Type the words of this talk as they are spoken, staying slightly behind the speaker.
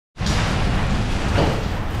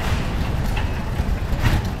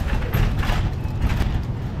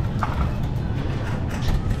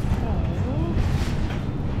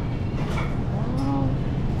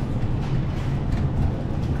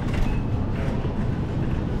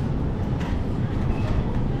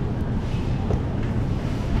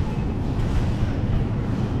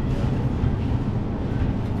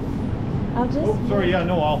just... Oh, sorry, yeah,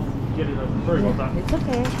 no, I'll get it up. Sorry about that. It's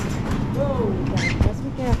okay. Whoa. Yeah, just be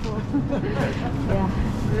careful. Yeah.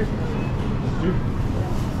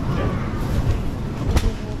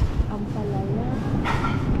 Ampalaya.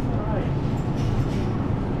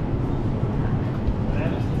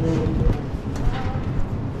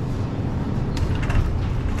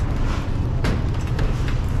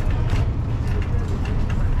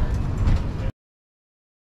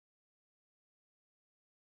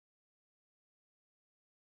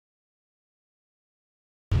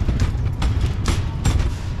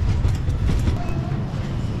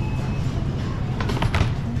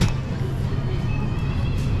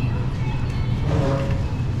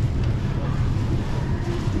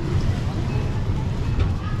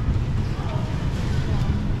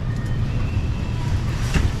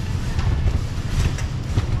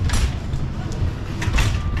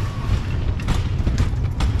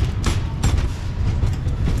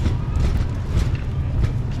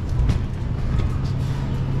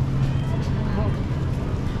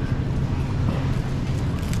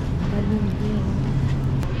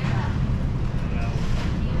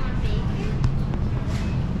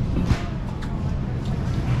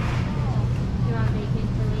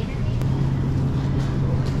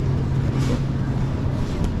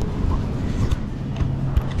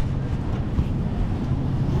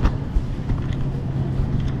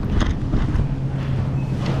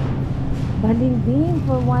 Balimbing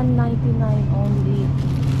for $1.99 only.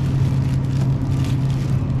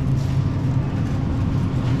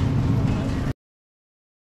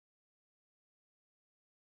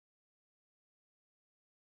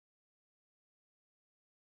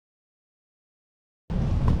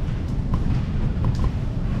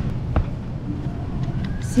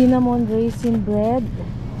 Cinnamon raisin bread.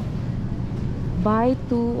 Buy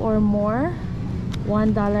 2 or more,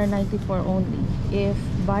 $1.94 only. If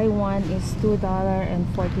buy one is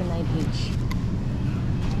 $2.49 each.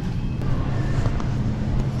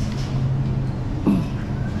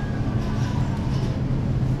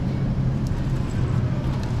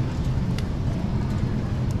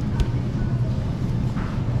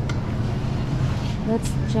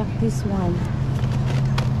 Let's check this one.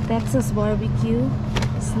 Texas barbecue,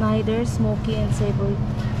 Snyder smoky and savory.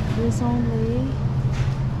 This only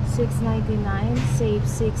 $6.99, save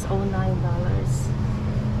 $609.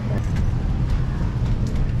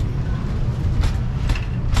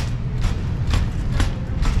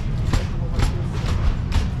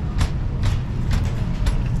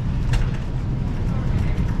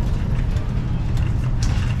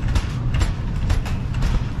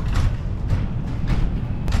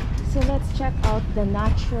 So let's check out the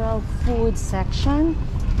natural food section.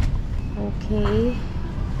 Okay.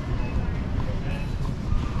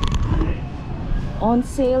 On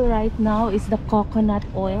sale right now is the coconut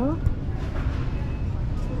oil.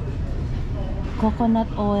 Coconut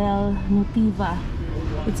oil Nutiva.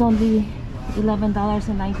 It's only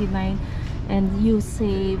 $11.99 and you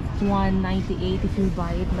save $1.98 if you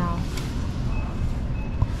buy it now.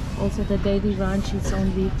 Also the Daily Ranch is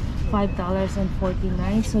only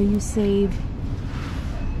 $5.49, so you save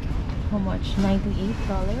how much?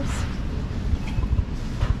 $98.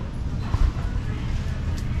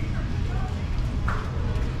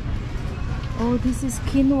 Oh, this is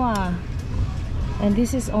quinoa and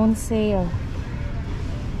this is on sale,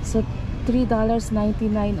 so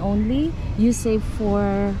 $3.99 only. You save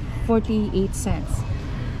for 48 cents.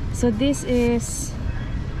 So this is,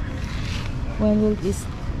 when will this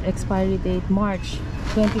expiry date? March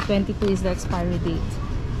 2022 is the expiry date.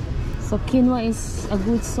 So quinoa is a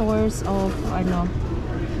good source of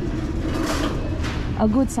a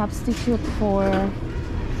good substitute for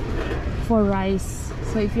rice.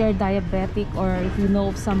 So if you're diabetic, or if you know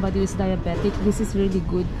of somebody who's diabetic, this is really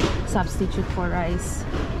good substitute for rice.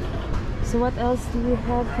 So what else do we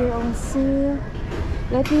have here on sale?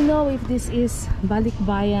 Let me know if this is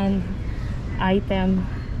balikbayan item,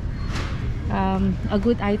 a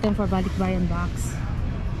good item for balikbayan box.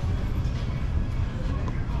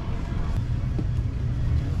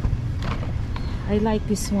 I like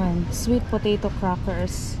this one, sweet potato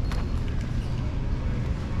crackers.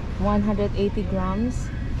 180 grams,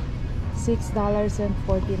 $6.49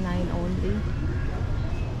 only.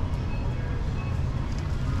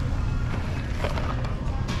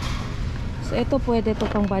 So ito, pwede to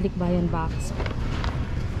pang balikbayan box.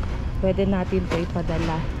 Pwede natin to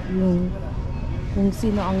ipadala yung kung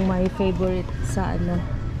sino ang my favorite sa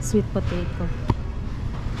sweet potato.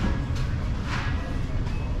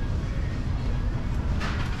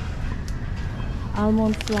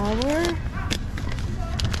 Almond flour,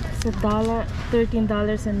 it's $13.99.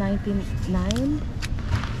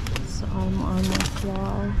 So I'm almost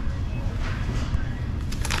wow.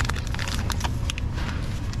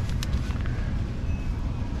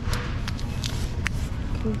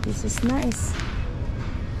 Okay, this is nice.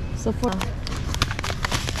 So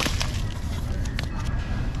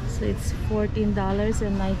it's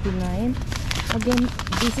 $14.99. Again,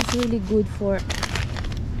 this is really good for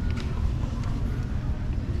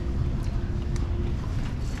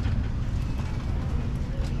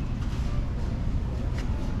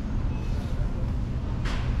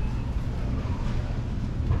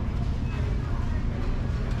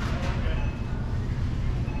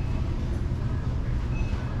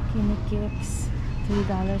cakes,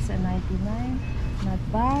 $3.99. Not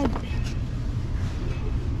bad.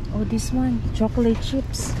 Oh, this one, chocolate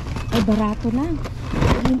chips. Ay, barato lang.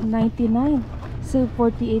 $3.99. So,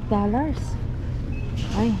 $48.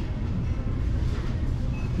 Ay.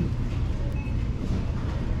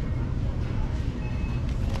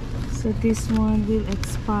 So, this one will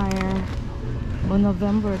expire on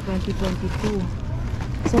November 2022.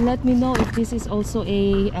 So, let me know if this is also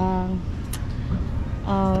a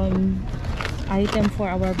item for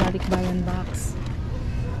our balikbayan box.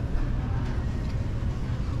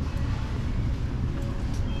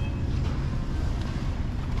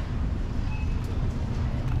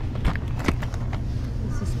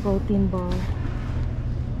 This is protein bar.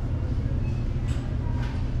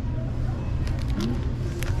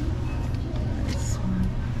 This one.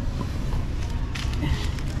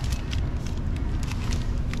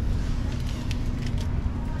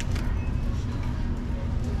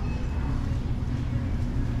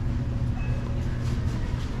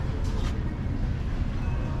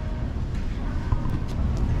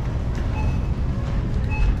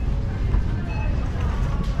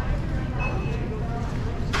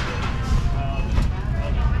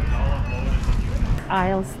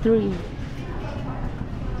 Aisles 3.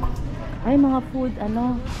 Ay, mga food,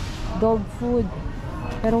 dog food.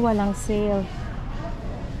 Pero walang sale.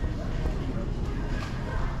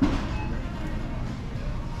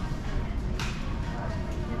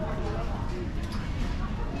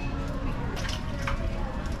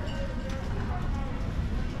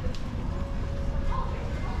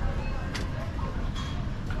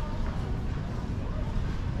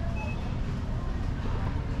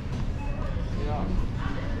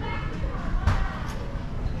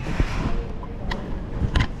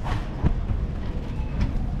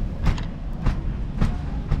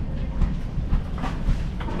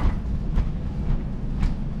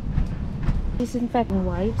 Disinfectant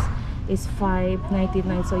wipes is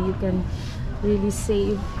 $5.99, so you can really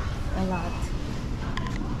save a lot.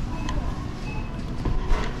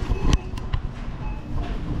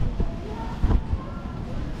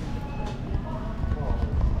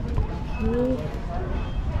 Okay,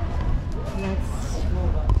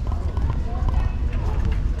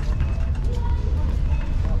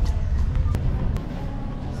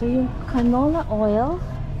 so yung canola oil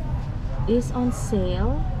is on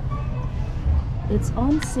sale. It's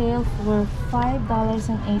on sale for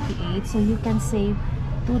 $5.88, so you can save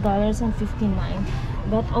 $2.59,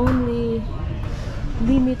 but only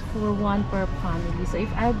limit for one per family. So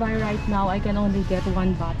if I buy right now, I can only get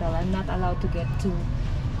one bottle. I'm not allowed to get two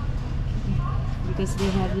because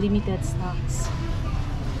they have limited stocks.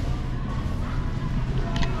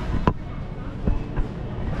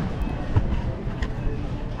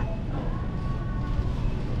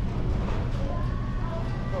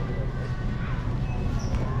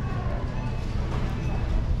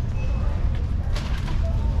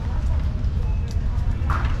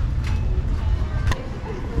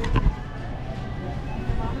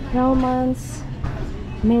 Hellmann's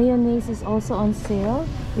mayonnaise is also on sale.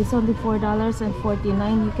 It's only $4.49.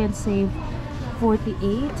 You can save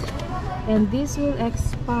 $48, and this will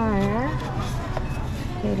expire.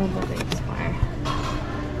 Okay, when will it expire?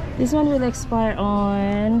 This one will expire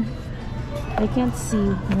on, I can't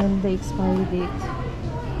see when the expiry date.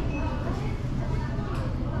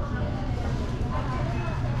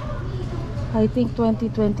 I think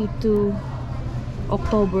 2022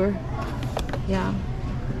 October. Yeah.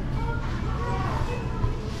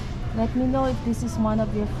 Let me know if this is one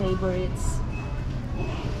of your favorites.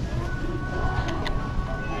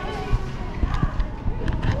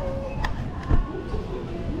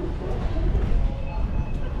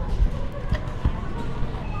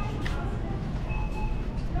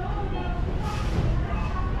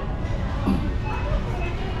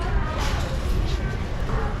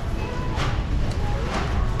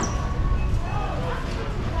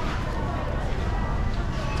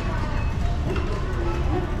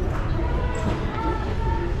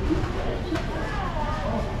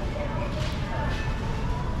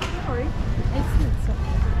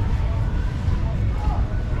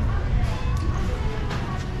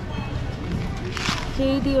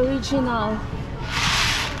 KD original.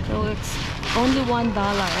 So it's only $1.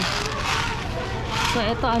 So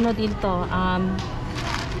ito ano din to,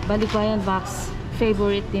 balikbayan box,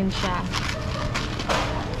 favorite din siya.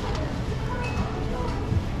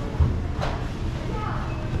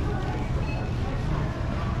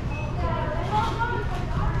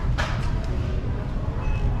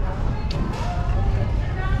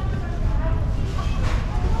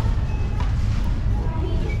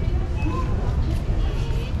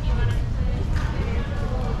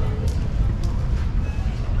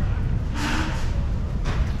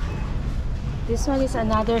 This one is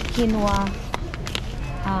another quinoa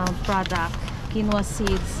product, quinoa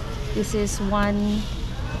seeds. This is 1.8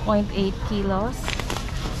 kilos,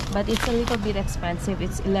 but it's a little bit expensive.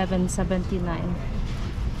 It's $11.79.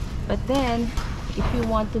 But then, if you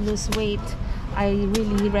want to lose weight, I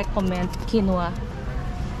really recommend quinoa.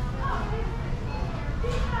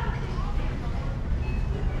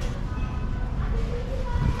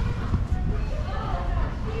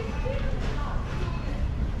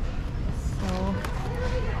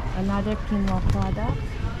 Another quinoa product.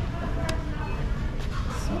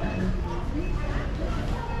 So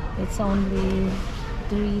it's only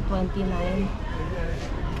 $3.29.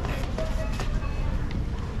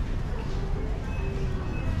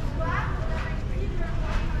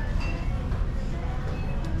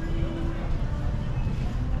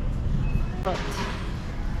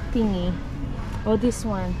 Thingy. Oh, this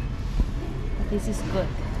one. This is good.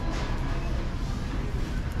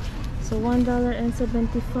 So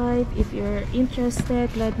 $1.75. If you're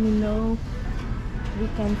interested, let me know.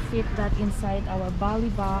 We can fit that inside our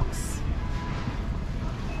Bali box.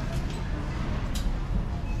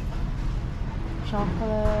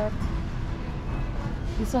 Chocolate.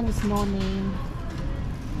 This one is no name.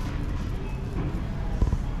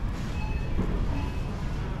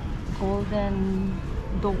 Golden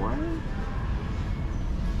door.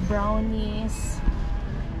 Brownies.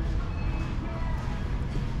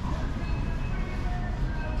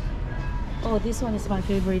 Oh, this one is my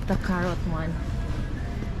favorite, the carrot one.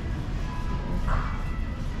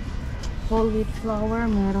 Whole wheat flour,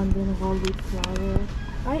 meron din whole wheat flour.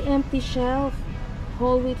 Ay, empty shelf.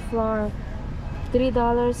 Whole wheat flour, $3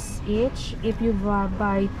 each if you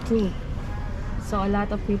buy 2. So a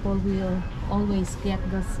lot of people will always get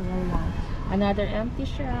the sale one. Another empty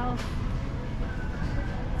shelf.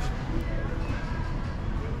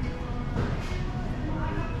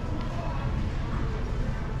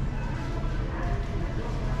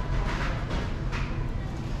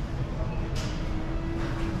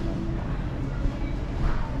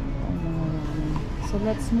 So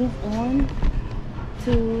let's move on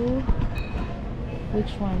to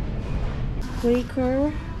which one?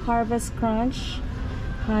 Quaker Harvest Crunch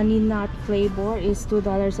Honey Nut flavor is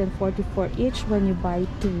 $2.44 each when you buy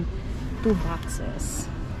two boxes.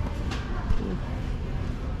 Okay.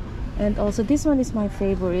 And also this one is my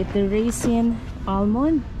favorite, the raisin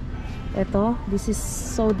almond. Ito, this is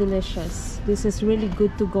so delicious. This is really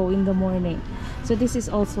good to go in the morning. So this is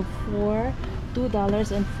also for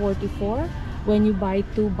 $2.44 when you buy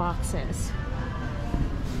 2 boxes.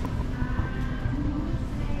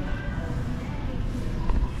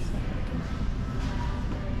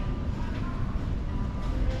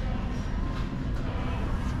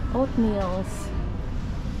 Oatmeals.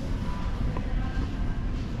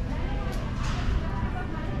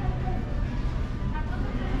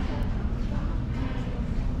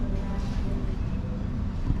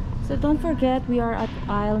 So don't forget, we are at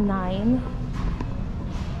aisle 9.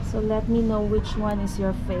 So let me know which one is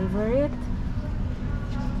your favorite.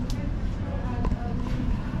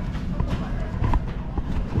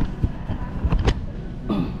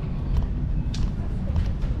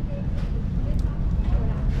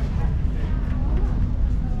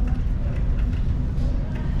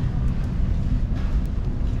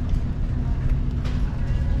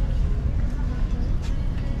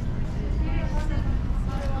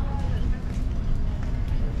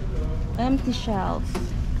 Empty shelf.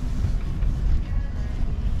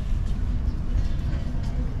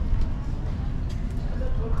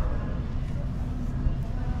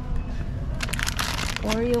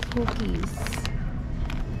 Oreo cookies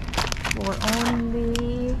for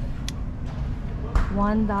only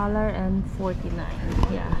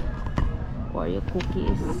 $1.49. Yeah, Oreo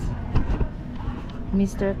cookies.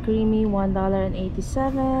 Mr. Creamy,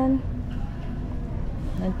 $1.87.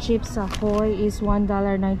 And Chips Ahoy is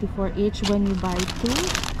 $1.94 each when you buy 2.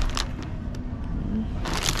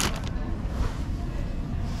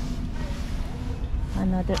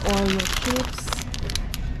 Another Oreo chips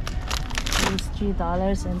is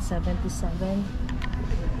 $3.77.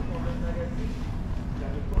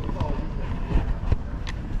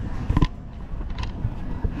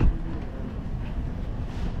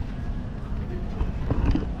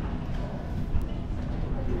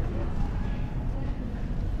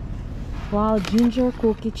 Wow, ginger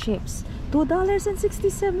cookie chips.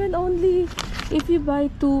 $2.67 only if you buy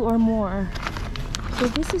 2 or more. So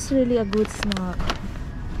this is really a good snack.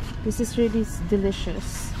 This is really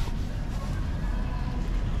delicious.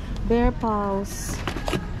 Bear paws.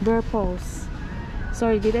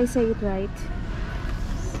 Sorry, did I say it right?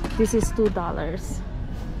 This is $2.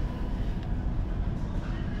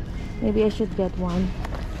 Maybe I should get one.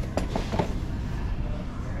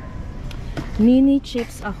 Mini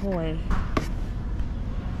Chips Ahoy.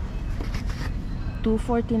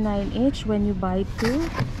 $2.49 each when you buy 2.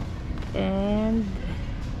 And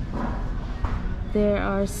there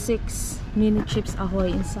are 6 mini Chips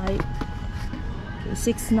Ahoy inside. Okay,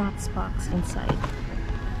 6 snacks packs inside.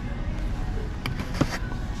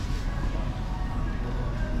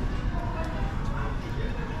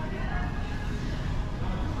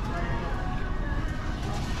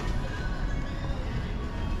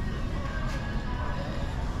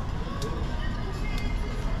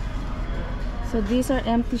 So these are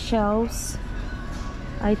empty shelves.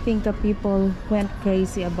 I think the people went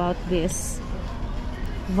crazy about this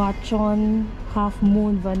Vachon Half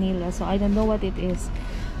Moon Vanilla. So I don't know what it is.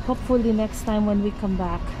 Hopefully next time when we come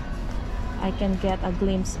back, I can get a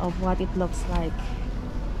glimpse of what it looks like.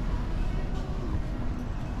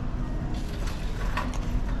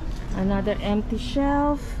 Another empty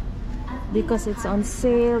shelf because it's on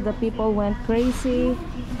sale. The people went crazy.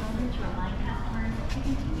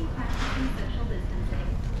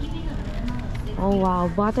 Oh wow,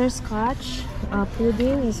 butterscotch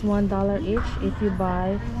pudding is $1 each if you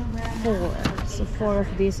buy 4. So 4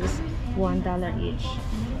 of these is $1 each.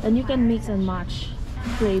 And you can mix and match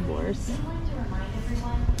flavors.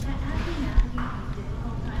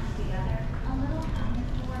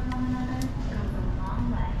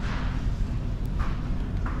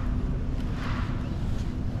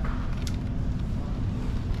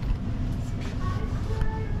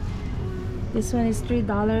 This one is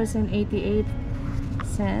 $3.88.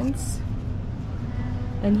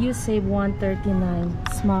 And you save $1.39.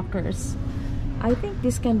 Smuckers. I think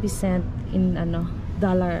this can be sent in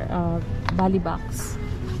dollar bali box.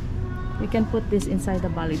 We can put this inside the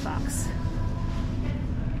bali box.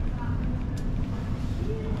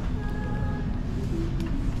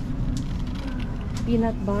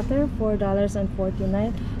 Peanut butter,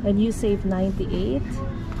 $4.49, and you save 98.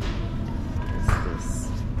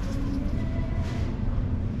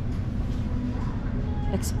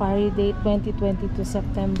 Expiry date 2022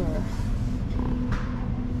 September.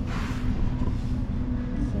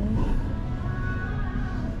 Okay.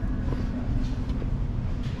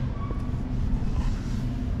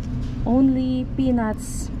 Only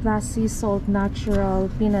peanuts plus sea salt natural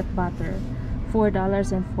peanut butter,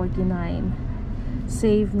 $4.49.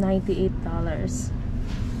 Save $98.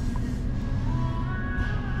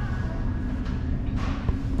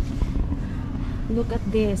 Look at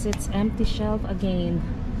this, it's empty shelf again.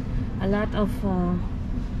 A lot of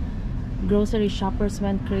grocery shoppers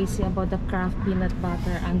went crazy about the Kraft peanut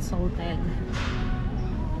butter unsalted.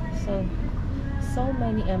 So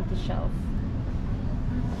many empty shelf.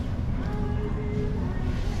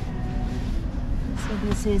 So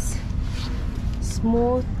this is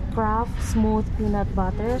Kraft smooth peanut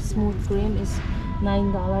butter. Smooth cream is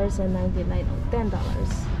 $9.99 or $10.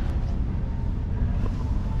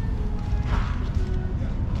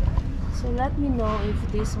 So let me know if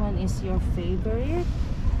this one is your favorite.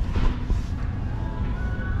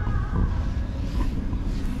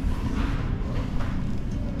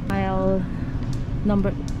 Aisle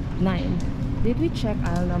number 9. Did we check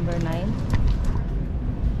aisle number 9?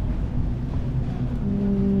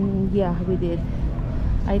 Yeah, we did.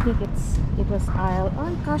 I think it was aisle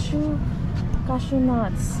on cashew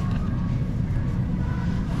nuts.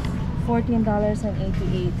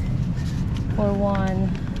 $14.88 for one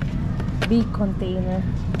big container.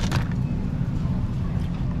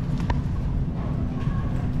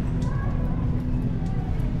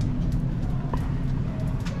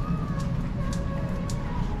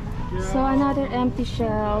 So another empty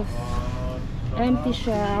shelf.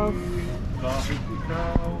 Bakit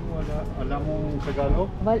ikaw? Alam mo Tagalog?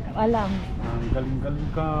 Alam. Ang galing-galing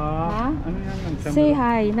ka. Ha? Ano yan? Say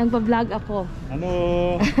hi. Nagbablog ako. Ano?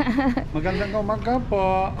 Magandang umaga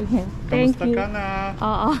po. Thank Kamusta you. ka na?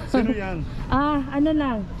 Oo. Sino yan? Ano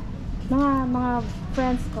lang. Mga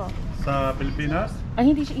friends ko. Sa Pilipinas? Ay,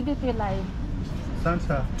 hindi siya live. Saan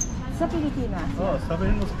siya? Sa Pilipinas? Oh,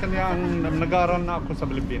 sabihin mo sa kanya nag-aaral na ako sa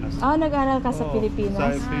Pilipinas. Ah, nag-aral ka sa Oo, Pilipinas? Sa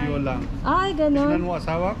FPU lang. Ay, ganun. Tignan mo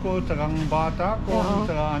asawa ko, tsaka ang bata ko, Oo.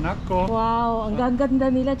 tsaka anak ko. Wow, ang gaganda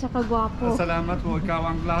nila tsaka gwapo. Salamat mo, ikaw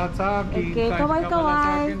ang lahat sa akin. Okay, Kahit kaway, ikaw wala sa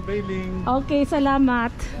kaway. akin, Bailing. Okay, salamat.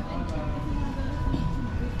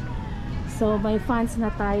 So, may fans na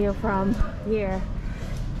tayo from here.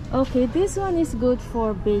 Okay, this one is good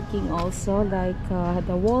for baking also, like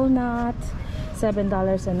the walnut,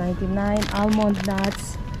 $7.99, almond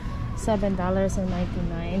nuts,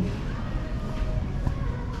 $7.99.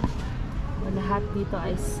 Lahat dito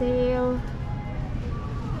ay sale.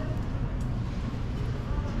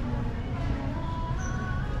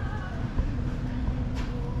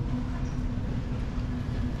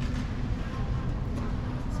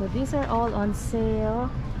 So these are all on sale.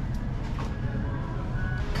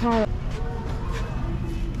 Carrot.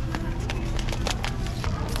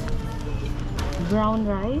 Brown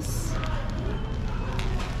rice.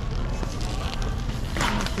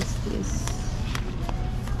 What is this?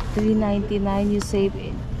 $3.99. You save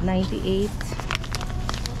 98.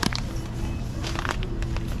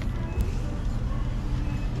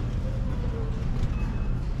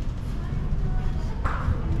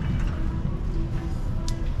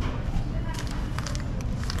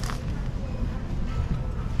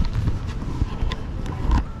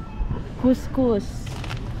 Couscous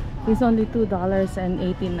is only $2.89.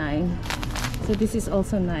 So this is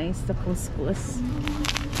also nice, the couscous.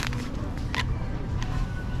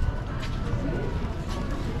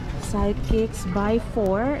 Sidekicks, buy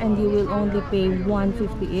 4 and you will only pay $1.50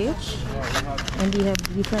 each. And we have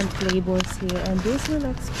different flavors here, and this will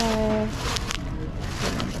expire.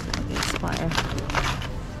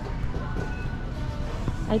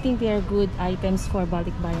 I think they are good items for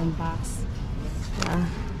balikbayan box. Yeah.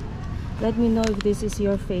 Let me know if this is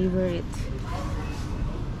your favorite.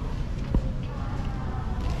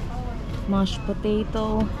 Mashed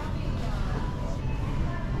potato.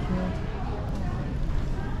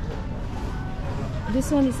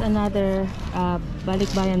 This one is another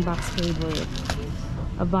balikbayan box favorite.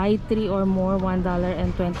 Buy 3 or more,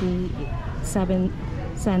 $1.27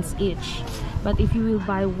 each. But if you will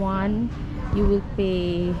buy 1, you will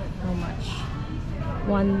pay how much?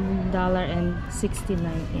 $1.69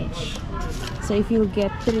 each. So if you get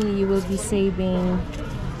 3, you will be saving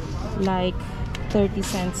like 30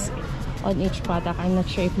 cents on each product. I'm not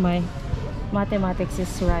sure if my mathematics is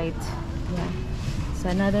right. Yeah. So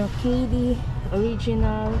another KD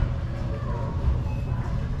original,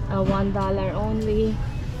 $1 only.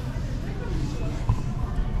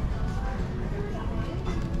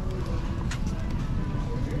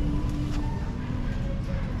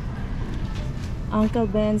 Uncle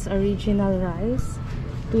Ben's original rice,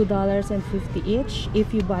 $2.50 each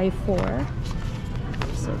if you buy 4.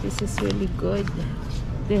 So this is really good.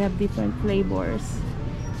 They have different flavors.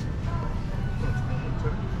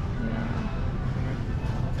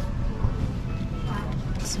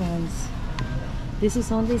 This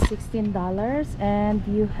is only $16, and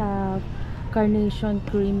you have carnation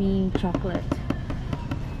creamy chocolate.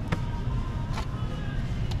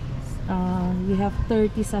 You have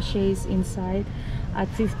 30 sachets inside at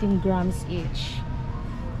 15 grams each.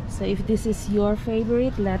 So if this is your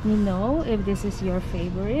favorite, let me know if this is your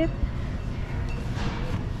favorite.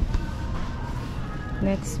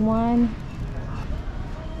 Next one,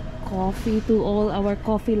 coffee, to all our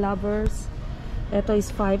coffee lovers. Ito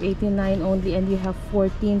is $5.89 only, and you have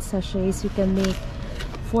 14 sachets. You can make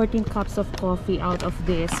 14 cups of coffee out of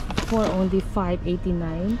this for only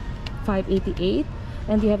 $5.89, $5.88,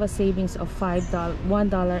 and you have a savings of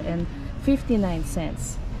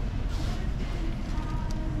 $1.59.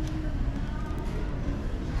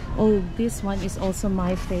 Oh, this one is also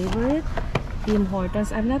my favorite, Tim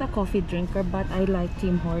Hortons. I'm not a coffee drinker, but I like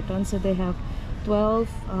Tim Hortons. So they have 12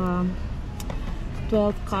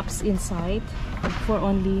 cups inside for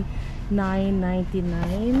only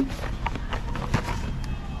 $9.99.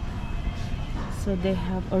 So they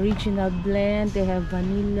have original blend, they have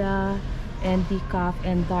vanilla and decaf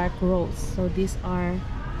and dark roast. So these are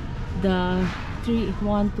the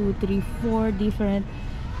 4 different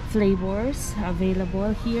flavors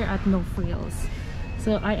available here at NoFrills.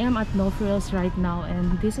 So I am at NoFrills right now,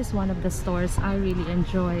 and this is one of the stores I really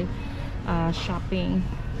enjoy shopping.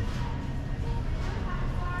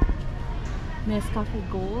 Nescafe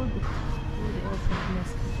Gold. They also have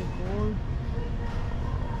Nescafe Gold.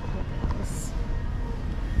 What else?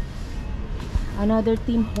 Another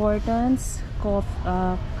Tim Hortons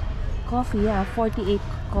coffee. Yeah, 48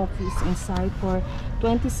 coffees inside for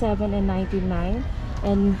 $27.99,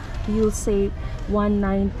 and you'll save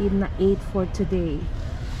 $1.98 for today.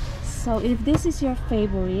 So if this is your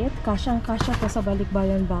favorite, kasyang-kasya ko sa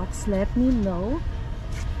balikbayan box, let me know.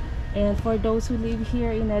 And for those who live here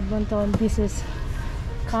in Edmonton, this is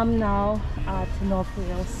Come Now at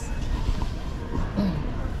NoFrills.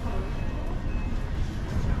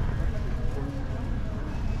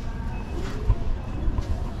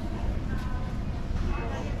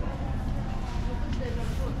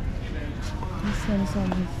 This one is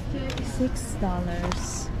only $6.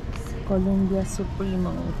 Columbia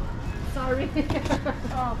Supremo. Sorry.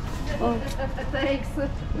 Oh, Thanks.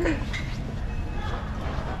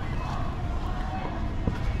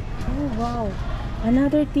 oh wow.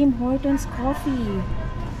 Another Tim Hortons coffee.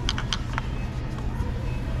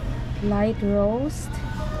 Light roast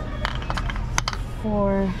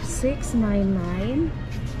for $6.99,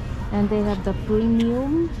 and they have the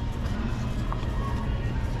premium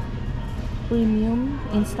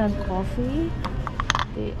instant coffee.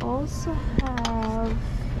 They also have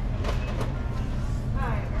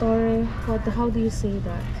how do you say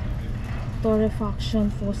that? Torrefaction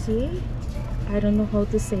Fossé. I don't know how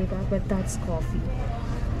to say that, but that's coffee.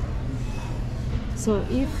 So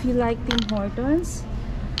if you like Tim Hortons,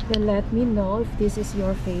 then let me know if this is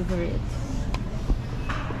your favorite.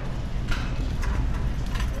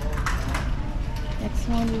 Next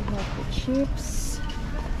one, we have the chips.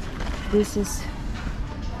 This is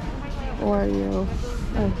Oreo.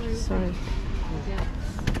 Oh, sorry.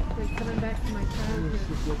 Coming back to my childhood.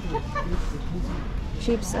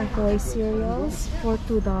 Chips Ahoy cereals for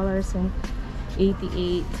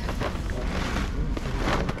 $2.88.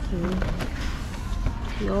 Okay.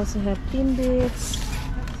 We also have Timbits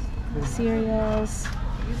cereals,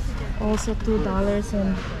 also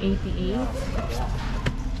 $2.88.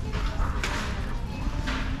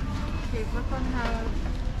 Okay, what one have?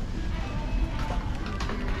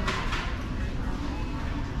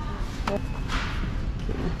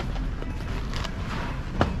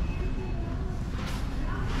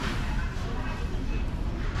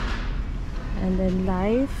 And then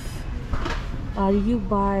Life,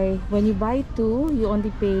 when you buy two, you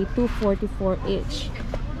only pay $2.44 each,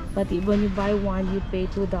 but when you buy one, you pay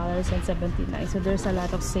 $2.79. so there's a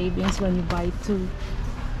lot of savings when you buy two.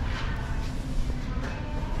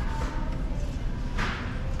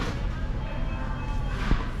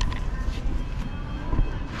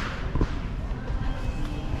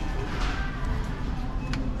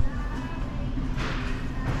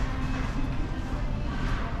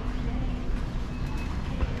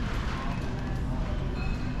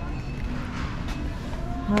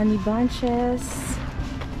 Honey bunches,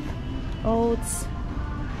 oats,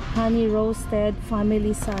 honey roasted,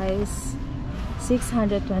 family size,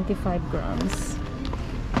 625 grams.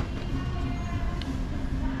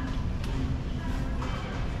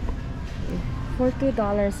 For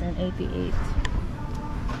 $2.88.